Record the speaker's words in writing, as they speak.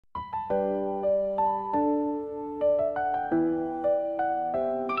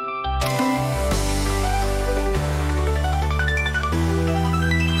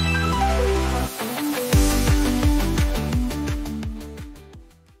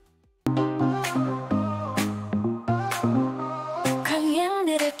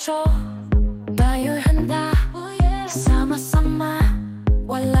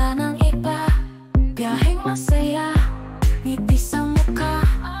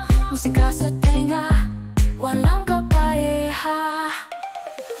Musika sa tenga, walang kapareha.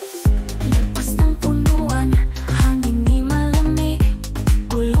 Lagpas ng punuan, hangin di malamig.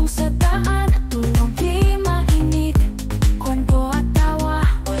 Gulong sa daan, tulong di mainit. Kwento at tawa,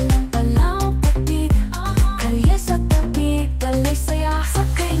 walang palang patid. Kalye sa tabi, dalay saya.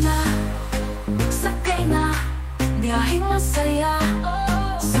 Sakay na, biyaheng masaya.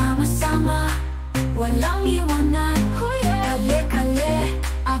 Sama-sama, walang iwanan. Kalye, kalye,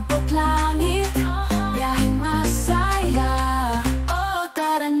 abot langit. Biyaheng masaya. Oh,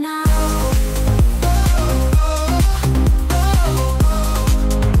 tara na.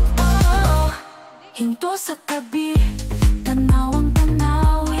 Hinto sa tabi, tanaw ang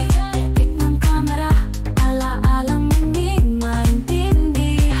tanaw. Tik ng kamera, ala-alang hindi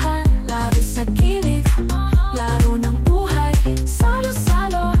maintindihan. Laro sa gilid, laro ng buhay.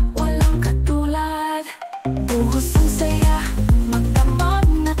 Salo-salo, walang katulad. Buhos ang saya, magdamag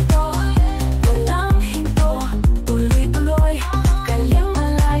na to. Walang hinto, tuloy-tuloy. Kalyeng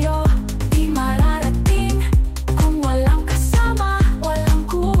malayo, di mararating. Kung walang kasama, walang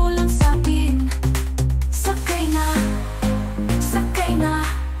kulang sa atin. Sakay na,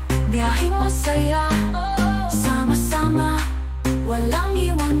 biyaheng masaya. Sama-sama, walang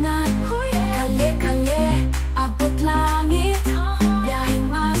iwanan. Kalye, kalye, abot langit. Biyaheng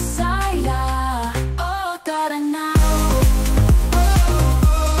masaya. Oh, tara na.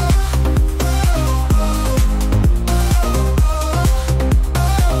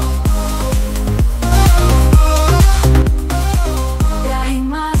 Biyaheng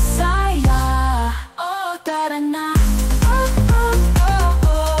masaya. Oh, tara na.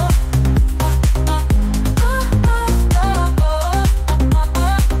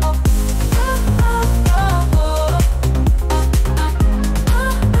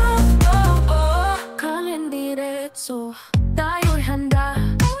 Kalyeng diretso, tayo'y handa.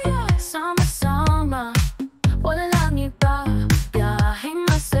 Sama-sama, walang iba. Biyaheng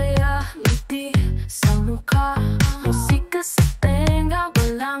masaya, ngiti sa mukha. Musika sa tenga,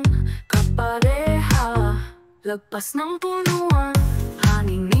 walang kapareha. Lagpas ng punuan,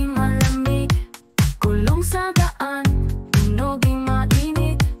 hangin di malamig. Gulong sa daan, tunog di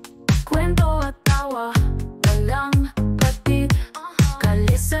mainit. Kwento at tawa, walang patid.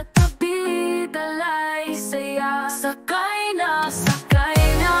 Kalye sa tabi, dalay saya. Sakay na,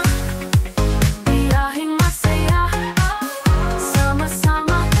 biyaheng masaya.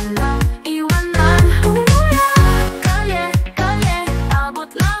 Sama-sama, walang iwanan. Kalye, kalye,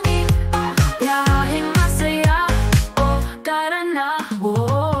 abot langit. Biyaheng masaya. Oh, tara na.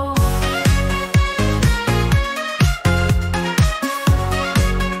 Oh.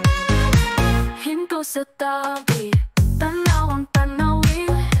 Hinto sa tabi, tanaw ang tanawin.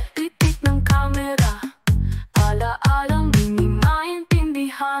 Titik ng kamera, ala-alang hindi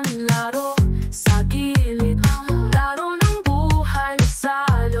maintindihan. Laro sa gilid, laro ng buhay.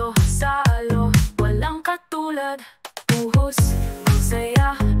 Salo-salo, walang katulad. Buhos ang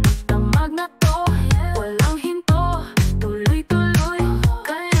saya, damag na to. Walang hinto, tuloy-tuloy.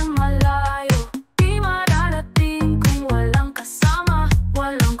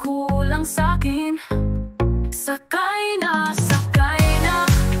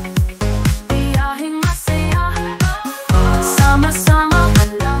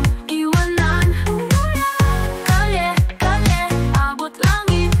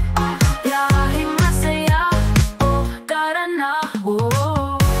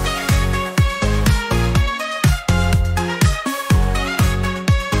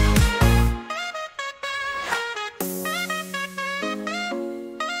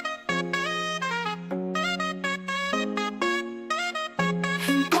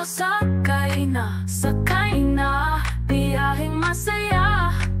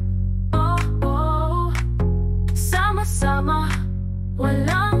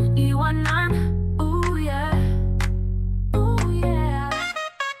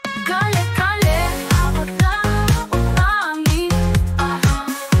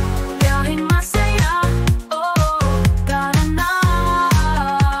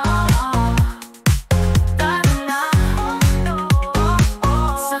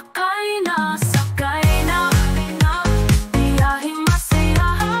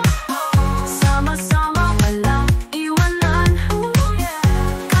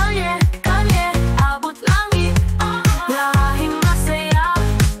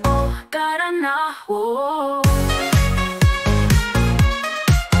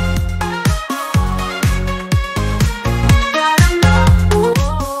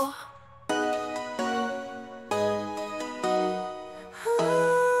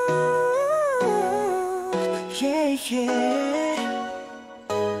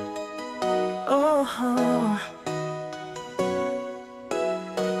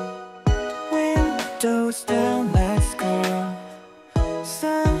 Windows down, let's go.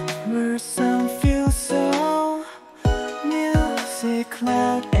 Summer sun feels so. Music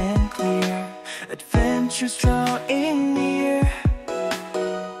loud and clear. Adventures drawing near.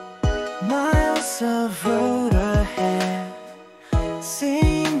 Miles of road ahead.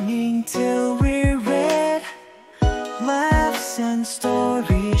 Singing till we're red. Laughs and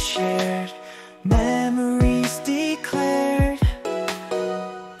stories shared. Memories declared.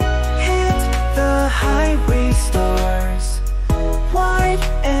 Hit the highway stars. Wide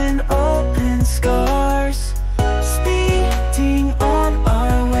and open scars. Speeding on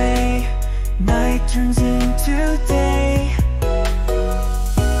our way. Night turns into day.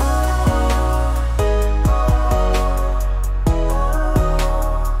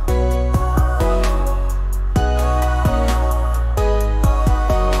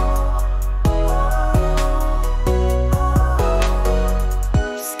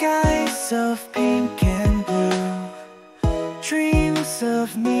 Of pink and blue, dreams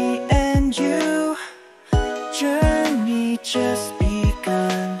of me and you. Journey just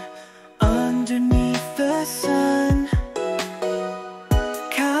begun underneath the sun.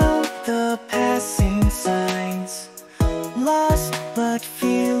 Count the passing signs, lost but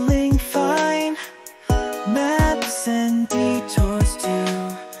feeling fine. Maps and detours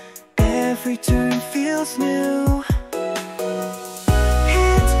too, every turn feels new.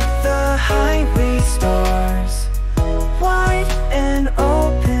 Highway stars, wide and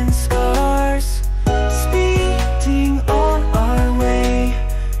open scars. Speeding on our way,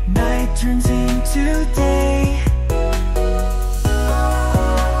 night turns into day.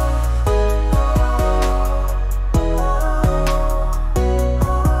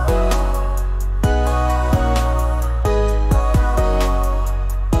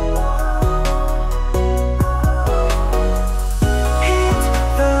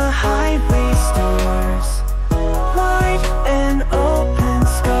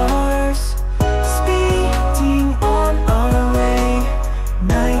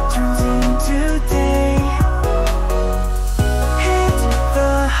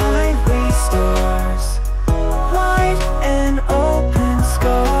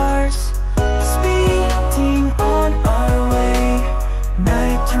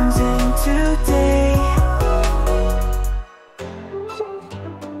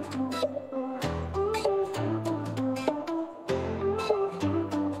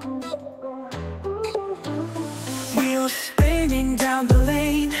 Wheels spinning down the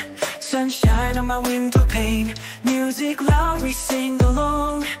lane, sunshine on my window pane. Music loud, we sing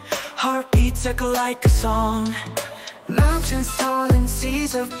along. Heartbeats echo like a song. Mountains tall and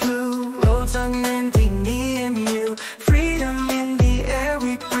seas of blue, roads unending, me and you. Freedom in the air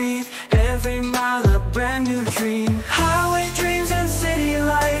we breathe, every mile a brand new dream. Highway dreams and city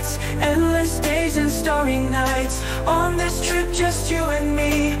lights, endless days and starry nights. On this trip just you and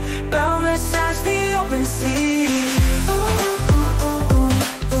me, boundless as the open sea.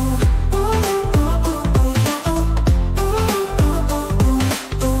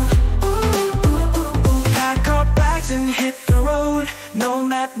 And hit the road, no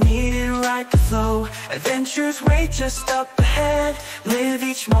map needed, ride the flow. Adventures wait just up ahead, live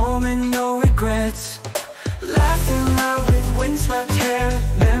each moment, no regrets. Laughing loud with windswept hair,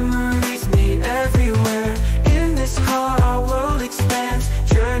 memories made everywhere. In this car our world expands,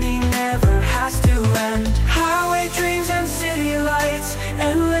 journey never has to end. Highway dreams and city lights,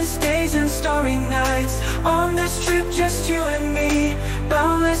 endless days and starry nights. On this trip just you and me,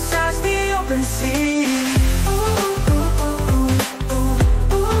 boundless as the open sea.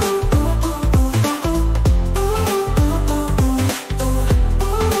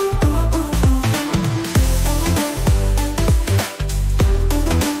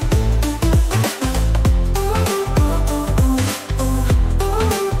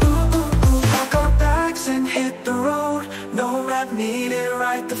 Needed,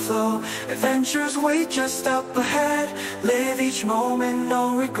 ride the flow. Adventures wait just up ahead, live each moment,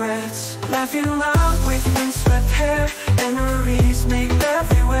 no regrets. Laughing loud with windswept hair, memories made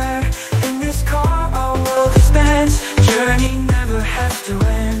everywhere. In this car our world expands, journey never has to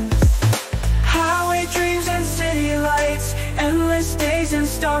end. Highway dreams and city lights, endless days and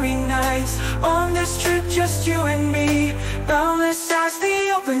starry nights. On this trip just you and me, boundless as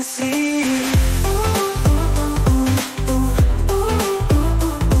the open sea.